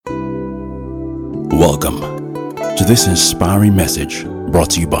Welcome to this inspiring message brought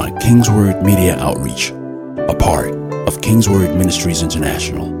to you by Kingsword Media Outreach, a part of Kingsword Ministries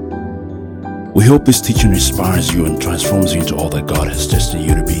International. We hope this teaching inspires you and transforms you into all that God has destined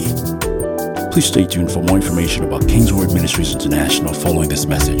you to be. Please stay tuned for more information about Kingsword Ministries International following this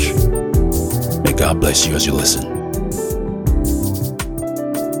message. May God bless you as you listen.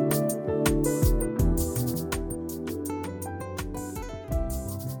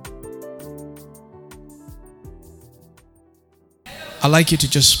 I'd like you to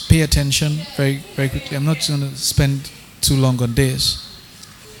just pay attention very, very quickly. I'm not going to spend too long on this.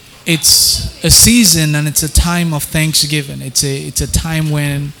 It's a season and it's a time of thanksgiving. It's a time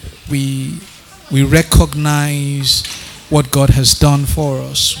when we recognize what God has done for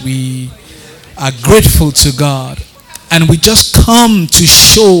us. We are grateful to God. And we just come to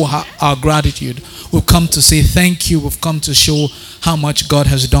show our gratitude. We've come to say thank you. We've come to show how much God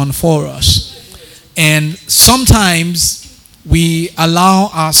has done for us. And sometimes we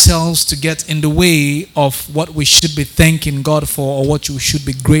allow ourselves to get in the way of what we should be thanking God for or what we should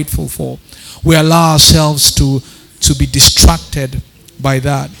be grateful for. We allow ourselves to be distracted by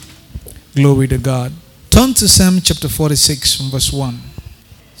that. Glory to God. Turn to Psalm chapter 46 from verse 1.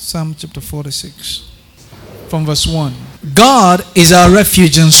 Psalm chapter 46 from verse 1. God is our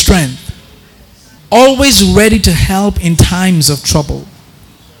refuge and strength, always ready to help in times of trouble.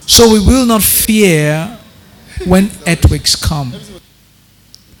 So we will not fear when earthquakes come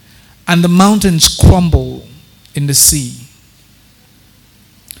and the mountains crumble in the sea.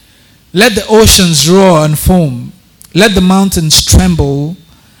 Let the oceans roar and foam. Let the mountains tremble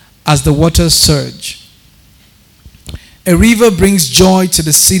as the waters surge. A river brings joy to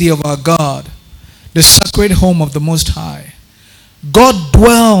the city of our God, the sacred home of the Most High. God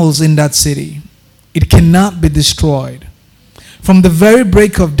dwells in that city. It cannot be destroyed. From the very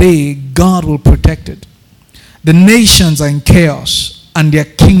break of day, God will protect it. The nations are in chaos and their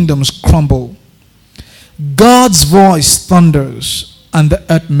kingdoms crumble. God's voice thunders and the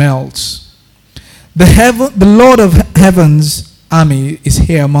earth melts. The Lord of heaven's army is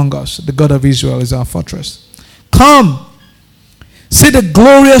here among us. The God of Israel is our fortress. Come, see the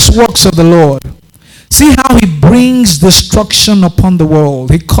glorious works of the Lord. See how he brings destruction upon the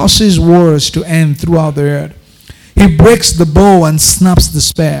world. He causes wars to end throughout the earth. He breaks the bow and snaps the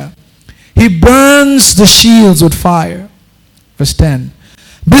spear. He burns the shields with fire. Verse 10.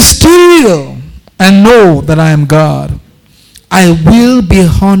 Be still and know that I am God. I will be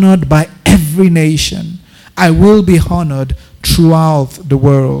honored by every nation. I will be honored throughout the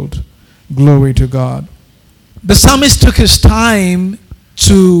world. Glory to God. The psalmist took his time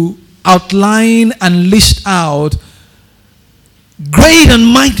to outline and list out great and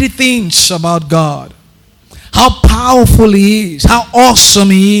mighty things about God. How powerful he is. How awesome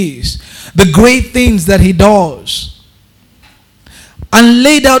he is. The great things that he does. And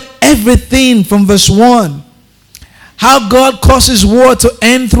laid out everything from verse 1. How God causes war to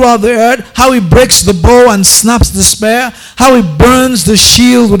end throughout the earth. How he breaks the bow and snaps the spear. How he burns the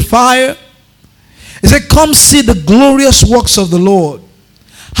shield with fire. He said, come see the glorious works of the Lord.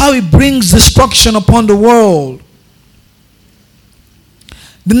 How he brings destruction upon the world.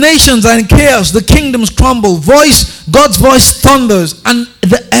 The nations are in chaos. The kingdoms crumble. God's voice thunders and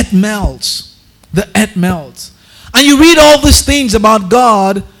the earth melts. The earth melts. And you read all these things about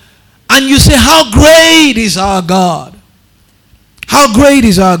God and you say, how great is our God? How great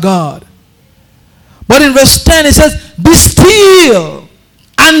is our God? But in verse 10 it says, be still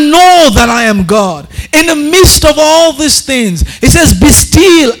and know that I am God. In the midst of all these things, it says, be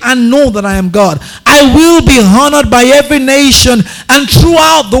still and know that I am God. I will be honored by every nation and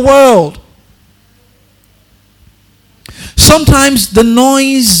throughout the world. Sometimes the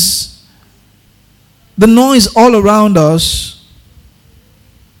noise all around us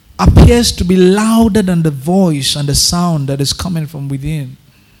appears to be louder than the voice and the sound that is coming from within.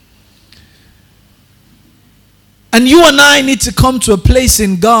 And you and I need to come to a place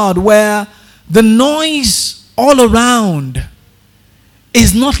in God where the noise all around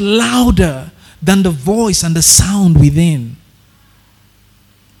is not louder than the voice and the sound within.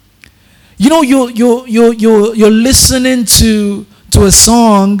 You know, you're listening to a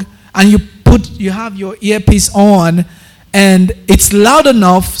song and you have your earpiece on and it's loud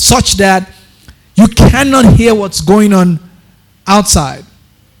enough such that you cannot hear what's going on outside.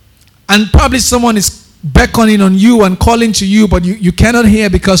 And probably someone is beckoning on you and calling to you, but you cannot hear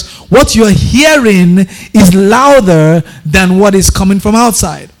because what you're hearing is louder than what is coming from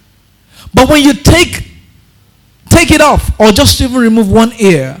outside. But when you take it off or just even remove one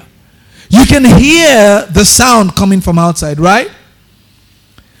ear, you can hear the sound coming from outside, right?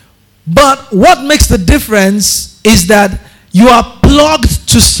 But what makes the difference is that you are plugged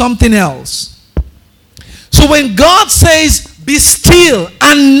to something else. So when God says, be still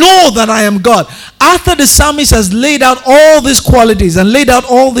and know that I am God, after the psalmist has laid out all these qualities and laid out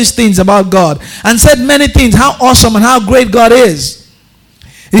all these things about God and said many things, how awesome and how great God is,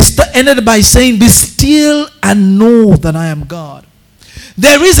 he ended by saying, be still and know that I am God.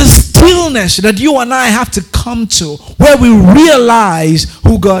 There is a stillness that you and I have to come to where we realize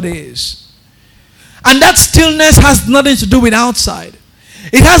who God is. And that stillness has nothing to do with outside.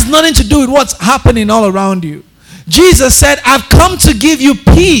 It has nothing to do with what's happening all around you. Jesus said, I've come to give you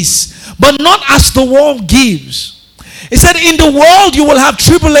peace, but not as the world gives. He said, in the world you will have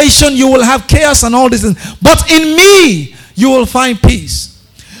tribulation, you will have chaos and all these things. But in me, you will find peace.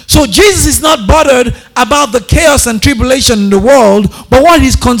 So Jesus is not bothered about the chaos and tribulation in the world, but what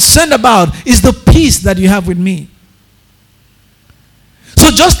he's concerned about is the peace that you have with me.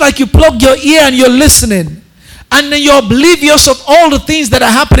 So just like you plug your ear and you're listening, and then you're oblivious of all the things that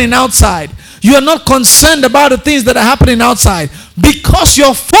are happening outside. You are not concerned about the things that are happening outside because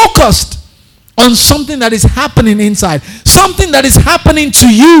you're focused on something that is happening inside. Something that is happening to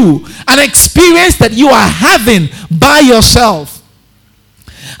you. An experience that you are having by yourself.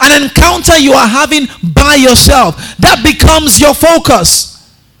 An encounter you are having by yourself. That becomes your focus.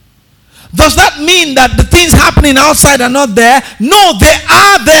 Does that mean that the things happening outside are not there? No, they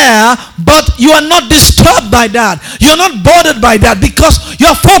are there, but you are not disturbed by that. You're not bothered by that because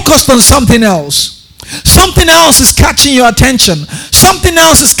you're focused on something else. Something else is catching your attention. Something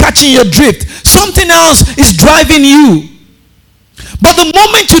else is catching your drift. Something else is driving you. But the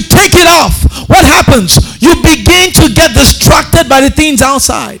moment you take it off, what happens? You begin to get distracted by the things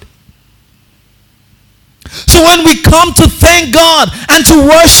outside. So when we come to thank God and to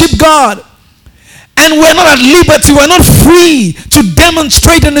worship God, and we're not at liberty, we're not free to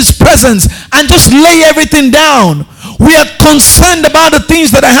demonstrate in His presence and just lay everything down. We are concerned about the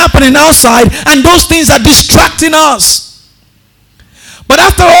things that are happening outside, and those things are distracting us. But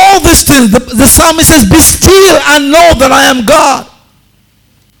after all these things, the psalmist says, be still and know that I am God.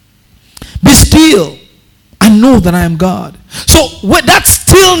 Be still and know that I am God. So what that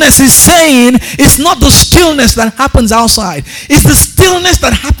stillness is saying is not the stillness that happens outside. It's the stillness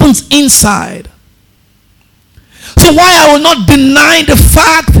that happens inside. So why I will not deny the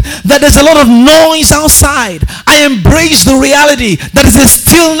fact that there's a lot of noise outside. I embrace the reality that is a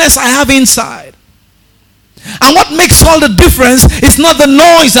stillness I have inside. And what makes all the difference is not the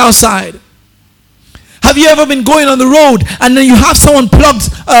noise outside. Have you ever been going on the road and then you have someone plugged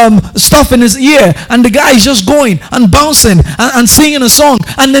stuff in his ear and the guy is just going and bouncing and singing a song,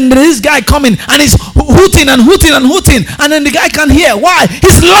 and then there is this guy coming and he's hooting and hooting and hooting, and then the guy can't hear. Why?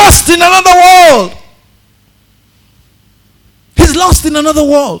 He's lost in another world. He's lost in another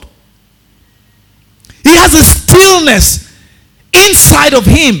world. He has a stillness inside of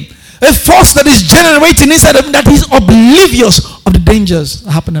him, a force that is generating inside of him that he's oblivious of the dangers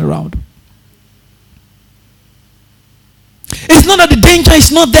happening around. It's not that the danger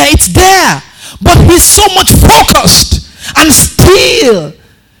is not there, it's there. But he's so much focused and still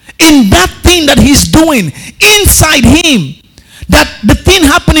in that thing that he's doing inside him, that the thing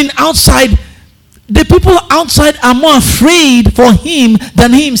happening outside, the people outside are more afraid for him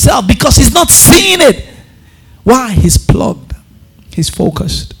than he himself because he's not seeing it. Why? He's plugged. He's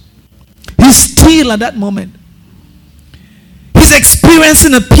focused. He's still at that moment. He's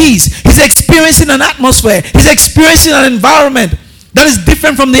experiencing a peace. He's experiencing an atmosphere. He's experiencing an environment that is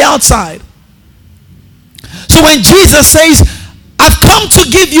different from the outside. So when Jesus says, I've come to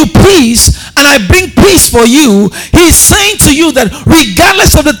give you peace and I bring peace for you, he's saying to you that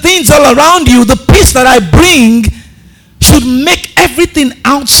regardless of the things all around you, the peace that I bring should make everything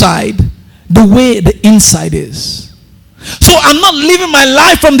outside the way the inside is. So I'm not living my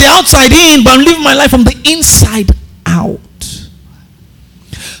life from the outside in, but I'm living my life from the inside out.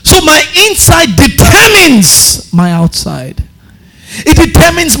 So my inside determines my outside. It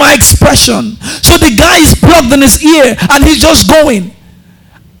determines my expression. So the guy is plugged in his ear and he's just going.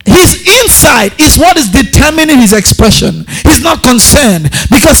 His inside is what is determining his expression. He's not concerned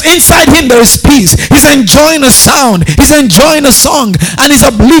because inside him there is peace. He's enjoying a sound. He's enjoying a song. And he's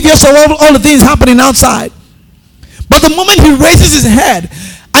oblivious of all the things happening outside. But the moment he raises his head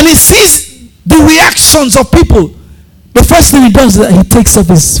and he sees the reactions of people, the first thing he does is that he takes off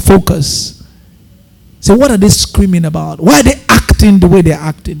his focus. So what are they screaming about? Why are they acting the way they're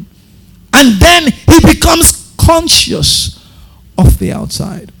acting? And then he becomes conscious of the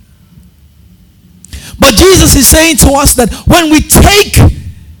outside. But Jesus is saying to us that when we take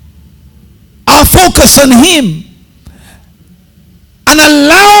our focus on him and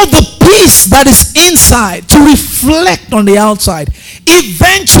allow the peace that is inside to reflect on the outside.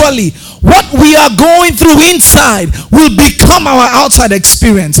 Eventually, what we are going through inside will become our outside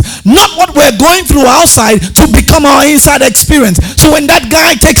experience. Not what we're going through outside to become our inside experience. So when that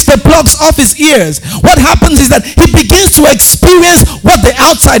guy takes the plugs off his ears, what happens is that he begins to experience what the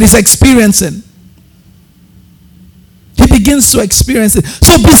outside is experiencing. He begins to experience it.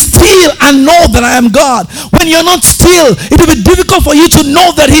 So be still and know that I am God. When you're not still, it will be difficult for you to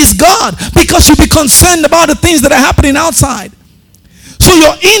know that He's God, because you'll be concerned about the things that are happening outside. So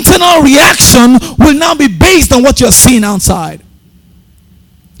your internal reaction will now be based on what you're seeing outside.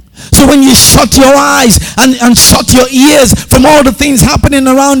 So when you shut your eyes and shut your ears from all the things happening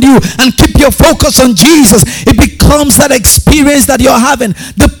around you and keep your focus on Jesus, it becomes that experience that you're having.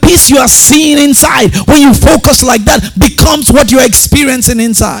 The peace you are seeing inside, when you focus like that, becomes what you're experiencing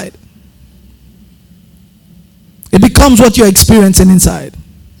inside. It becomes what you're experiencing inside.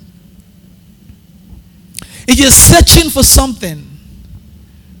 If you're searching for something,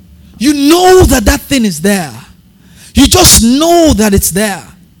 you know that that thing is there. You just know that it's there.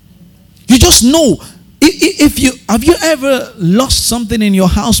 You just know. Have you ever lost something in your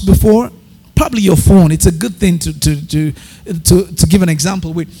house before? Probably your phone. It's a good thing to give an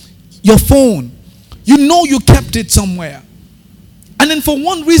example with. Your phone. You know you kept it somewhere. And then for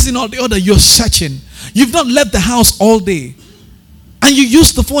one reason or the other, you're searching. You've not left the house all day. And you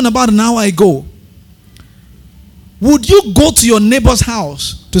used the phone about an hour ago. Would you go to your neighbor's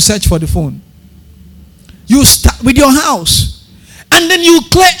house to search for the phone? You start with your house. And then you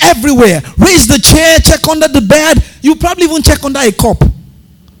clear everywhere. Raise the chair, check under the bed. You probably even check under a cup.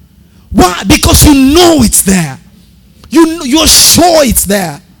 Why? Because you know it's there. You're sure it's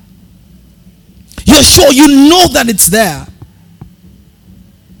there. You're sure, you know that it's there.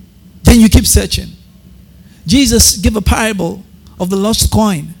 Then you keep searching. Jesus gave a parable of the lost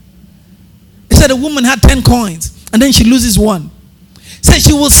coin. He said a woman had 10 coins and then she loses one. He said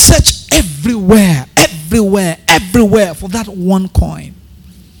she will search everywhere for that one coin.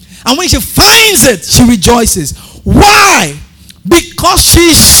 And when she finds it, she rejoices. Why? Because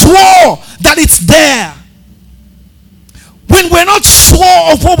she swore that it's there. When we're not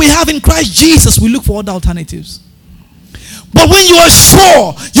sure of what we have in Christ Jesus, we look for other alternatives. But when you are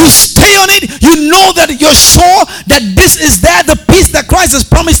sure, you stay on it. You know that you're sure that this is there. The peace that Christ has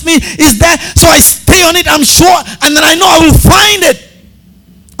promised me is there. So I stay on it. I'm sure. And then I know I will find it.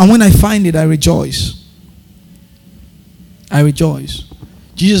 And when I find it, I rejoice. I rejoice.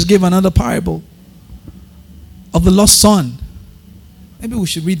 Jesus gave another parable of the lost son. Maybe we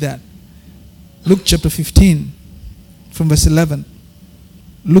should read that. Luke chapter 15 from verse 11.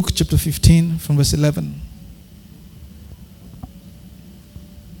 Luke chapter 15 from verse 11.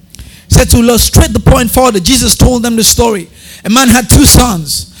 Said to illustrate the point further, Jesus told them the story. A man had 2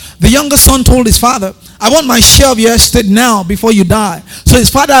 sons. The younger son told his father, I want my share of your estate now before you die. So his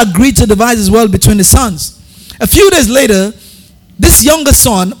father agreed to divide his wealth between the sons. A few days later, this younger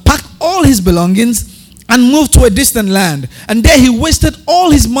son packed all his belongings and moved to a distant land. And there he wasted all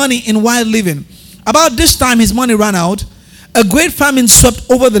his money in wild living. About this time his money ran out. A great famine swept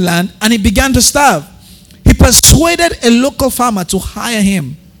over the land and he began to starve. He persuaded a local farmer to hire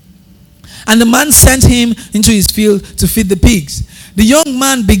him. And the man sent him into his field to feed the pigs. The young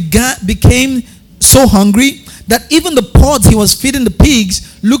man became so hungry that even the pods he was feeding the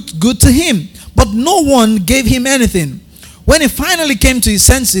pigs looked good to him. But no one gave him anything. When he finally came to his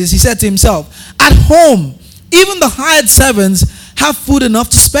senses, he said to himself, at home, even the hired servants have food enough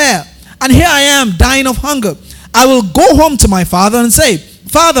to spare. And here I am dying of hunger. I will go home to my father and say,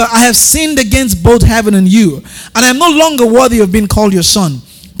 Father, I have sinned against both heaven and you, and I am no longer worthy of being called your son.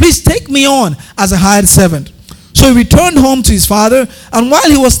 Please take me on as a hired servant. So he returned home to his father, and while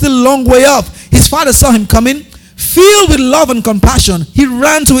he was still a long way off, his father saw him coming. Filled with love and compassion, he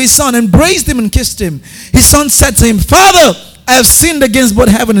ran to his son, embraced him and kissed him. His son said to him, Father, I have sinned against both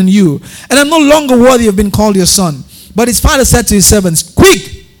heaven and you, and I am no longer worthy of being called your son. But his father said to his servants,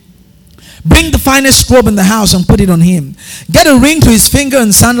 quick, bring the finest robe in the house and put it on him. Get a ring to his finger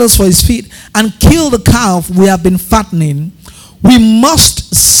and sandals for his feet, and kill the calf we have been fattening. We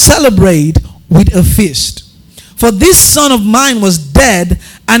must celebrate with a feast. For this son of mine was dead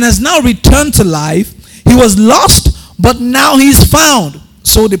and has now returned to life. He was lost, but now he is found.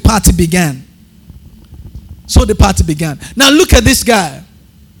 So the party began. Now look at this guy.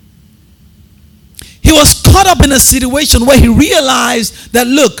 He was caught up in a situation where he realized that,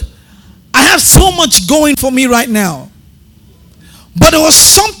 look, I have so much going for me right now. But there was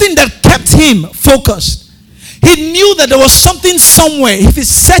something that kept him focused. He knew that there was something somewhere. If he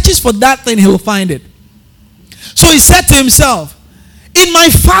searches for that thing, he will find it. So he said to himself, In my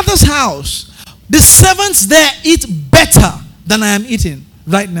Father's house, the servants there eat better than I am eating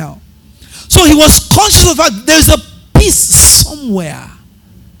right now. So he was conscious of the fact there is a peace somewhere.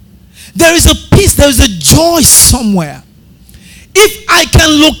 There is a peace, there is a joy somewhere. If I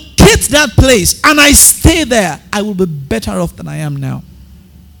can locate that place and I stay there, I will be better off than I am now.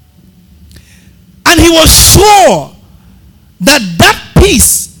 And he was sure that that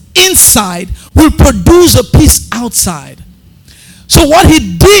peace inside will produce a peace outside. So what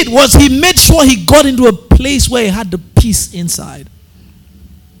he did was he made sure he got into a place where he had the peace inside.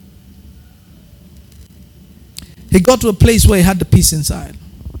 He got to a place where he had the peace inside.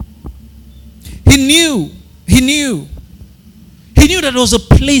 He knew that there was a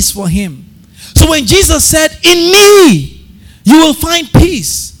place for him. So when Jesus said, in me, you will find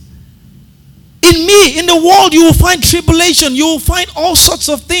peace. In me, in the world, you will find tribulation. You will find all sorts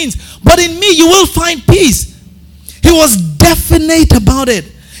of things. But in me, you will find peace. He was definite about it.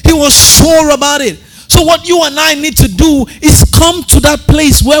 He was sure about it. So what you and I need to do is come to that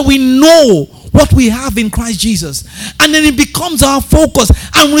place where we know what we have in Christ Jesus. And then it becomes our focus.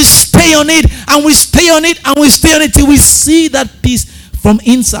 And we stay on it. And we stay on it. And we stay on it till we see that peace from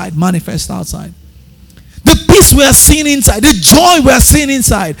inside manifest outside. The peace we are seeing inside, the joy we are seeing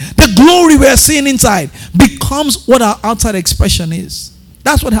inside, the glory we are seeing inside becomes what our outside expression is.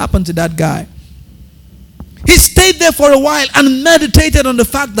 That's what happened to that guy. He stayed there for a while and meditated on the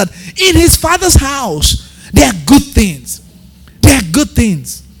fact that in his Father's house, there are good things. There are good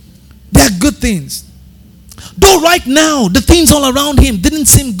things. There are good things. Though right now, the things all around him didn't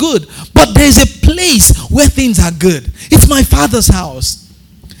seem good, but there's a place where things are good. It's my Father's house.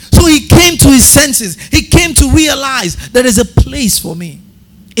 So he came to his senses. He came to realize there is a place for me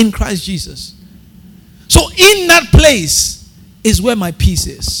in Christ Jesus. So in that place is where my peace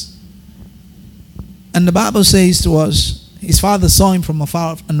is. And the Bible says to us, his father saw him from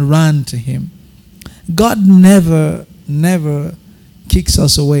afar and ran to him. God never kicks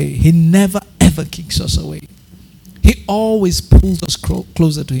us away. He never ever kicks us away. He always pulls us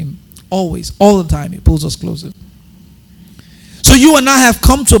closer to him. Always, all the time, he pulls us closer. So you and I have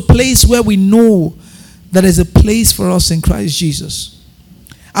come to a place where we know that there's a place for us in Christ Jesus.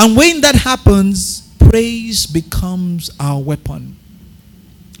 And when that happens, praise becomes our weapon.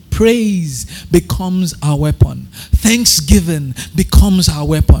 Praise becomes our weapon. Thanksgiving becomes our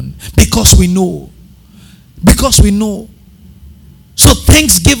weapon. Because we know. Because we know. So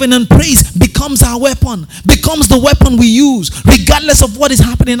thanksgiving and praise becomes our weapon. Becomes the weapon we use. Regardless of what is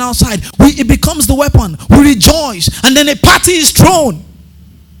happening outside. It becomes the weapon. We rejoice. And then a party is thrown.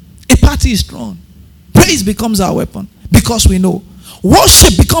 A party is thrown. Praise becomes our weapon. Because we know.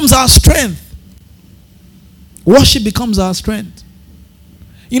 Worship becomes our strength. Worship becomes our strength.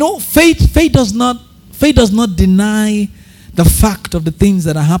 You know, faith does not deny the fact of the things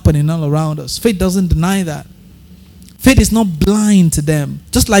that are happening all around us. Faith doesn't deny that. Faith is not blind to them.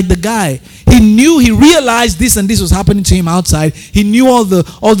 Just like the guy. He realized this and this was happening to him outside. He knew all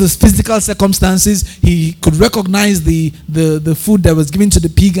the physical circumstances. He could recognize the food that was given to the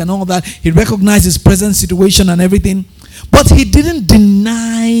pig and all that. He recognized his present situation and everything. But he didn't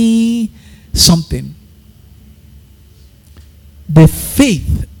deny something. The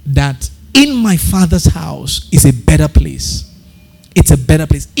faith that in my Father's house is a better place. It's a better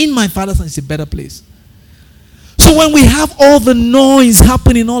place. In my Father's house is a better place. So when we have all the noise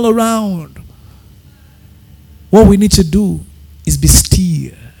happening all around, what we need to do is be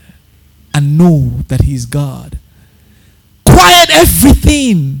still and know that he is God. Quiet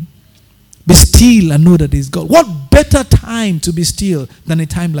everything. Be still and know that he is God. What better time to be still than a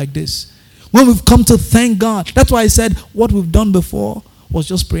time like this? When we've come to thank God. That's why I said what we've done before was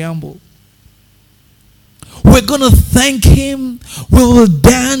just preamble. We're going to thank him. We will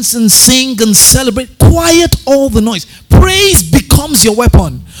dance and sing and celebrate. Quiet all the noise. Praise becomes your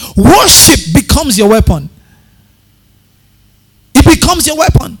weapon. Worship becomes your weapon. It becomes your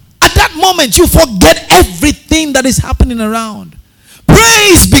weapon. At that moment, you forget everything that is happening around.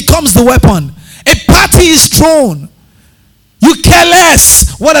 Praise becomes the weapon. A party is thrown. You care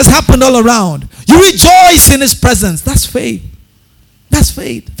less what has happened all around. You rejoice in his presence. That's faith. That's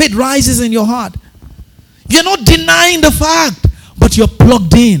faith. Faith rises in your heart. You're not denying the fact, but you're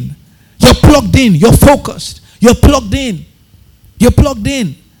plugged in. You're plugged in. You're focused. You're plugged in. You're plugged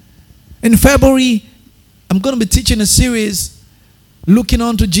in. In February, I'm going to be teaching a series looking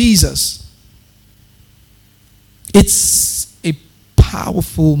unto Jesus. It's a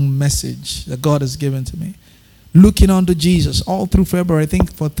powerful message that God has given to me. Looking unto Jesus all through February. I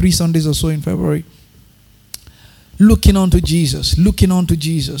think for 3 Sundays or so in February. Looking unto Jesus. Looking unto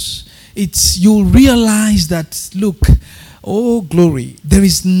Jesus. You'll realize that, look, Oh, glory. There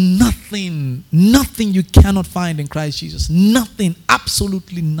is nothing you cannot find in Christ Jesus. Nothing,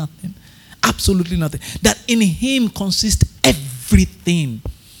 absolutely nothing. Absolutely nothing. That in him consists everything.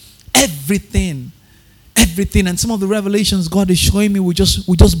 Everything. Everything. And some of the revelations God is showing me will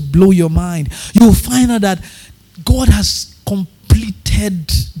just blow your mind. You will find out that God has completed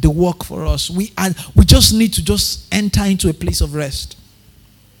the work for us. We just need to just enter into a place of rest.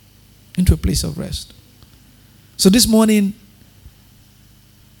 Into a place of rest. So this morning,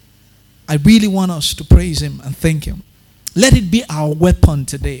 I really want us to praise him and thank him. Let it be our weapon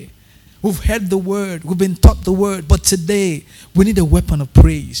today. We've heard the word. We've been taught the word. But today, we need a weapon of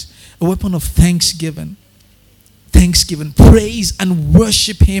praise. A weapon of thanksgiving. Thanksgiving. Praise and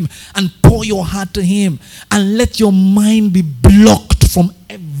worship him. And pour your heart to him. And let your mind be blocked from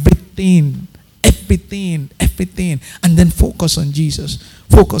everything. Everything. And then focus on Jesus.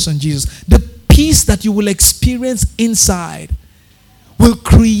 Focus on Jesus. The peace that you will experience inside will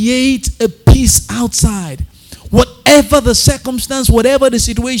create a peace outside. Whatever the circumstance, whatever the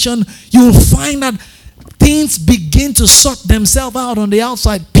situation, you will find that things begin to sort themselves out on the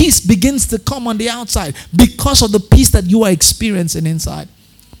outside. Peace begins to come on the outside because of the peace that you are experiencing inside.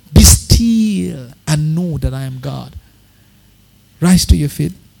 Be still and know that I am God. Rise to your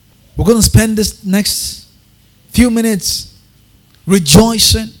feet. We're going to spend this next few minutes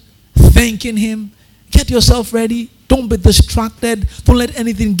rejoicing, thanking him. Get yourself ready. Don't be distracted. Don't let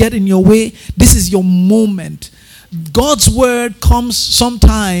anything get in your way. This is your moment. God's word comes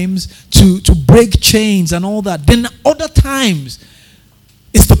sometimes to break chains and all that. Then other times,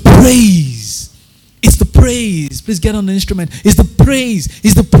 it's the praise. It's the praise. Please get on the instrument. It's the praise.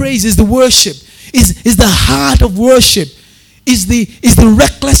 It's the praise. It's the worship. It's the heart of worship. It's the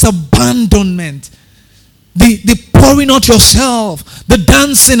reckless abandonment. The pouring out yourself, the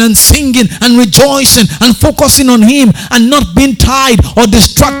dancing and singing and rejoicing and focusing on him and not being tied or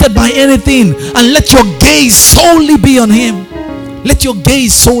distracted by anything. And let your gaze solely be on him. Let your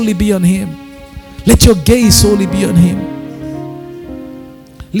gaze solely be on him. Let your gaze solely be on him.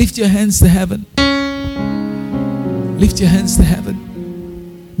 Lift your hands to heaven. Lift your hands to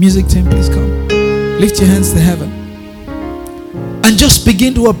heaven. Music team, please come. Lift your hands to heaven. And just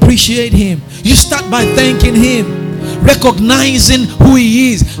begin to appreciate him. You start by thanking him, recognizing who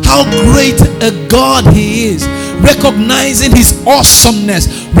he is, how great a God he is, recognizing his awesomeness,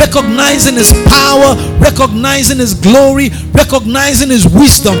 recognizing his power, recognizing his glory, recognizing his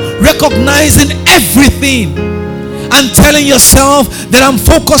wisdom, recognizing everything, and telling yourself that I'm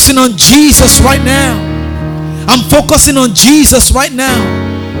focusing on Jesus right now. I'm focusing on Jesus right now.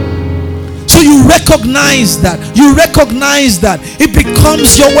 So you recognize that. You recognize that. It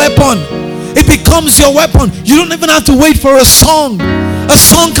becomes your weapon. It becomes your weapon. You don't even have to wait for a song. A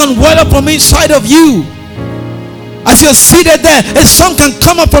song can well up from inside of you. As you're seated there, a song can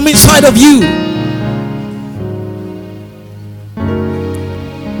come up from inside of you.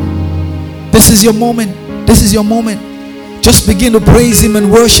 This is your moment. This is your moment. Just begin to praise him and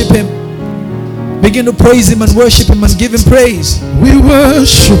worship him. Begin to praise him and worship him and give him praise. We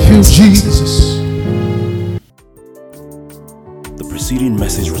worship you, Jesus. The preceding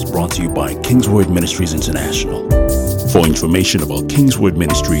message was brought to you by Kingsword Ministries International. For information about Kingsword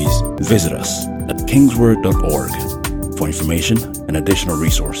Ministries, visit us at kingsword.org for information and additional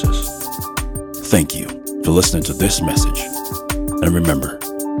resources. Thank you for listening to this message. And remember,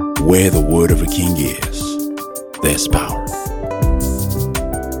 where the word of a king is, there's power.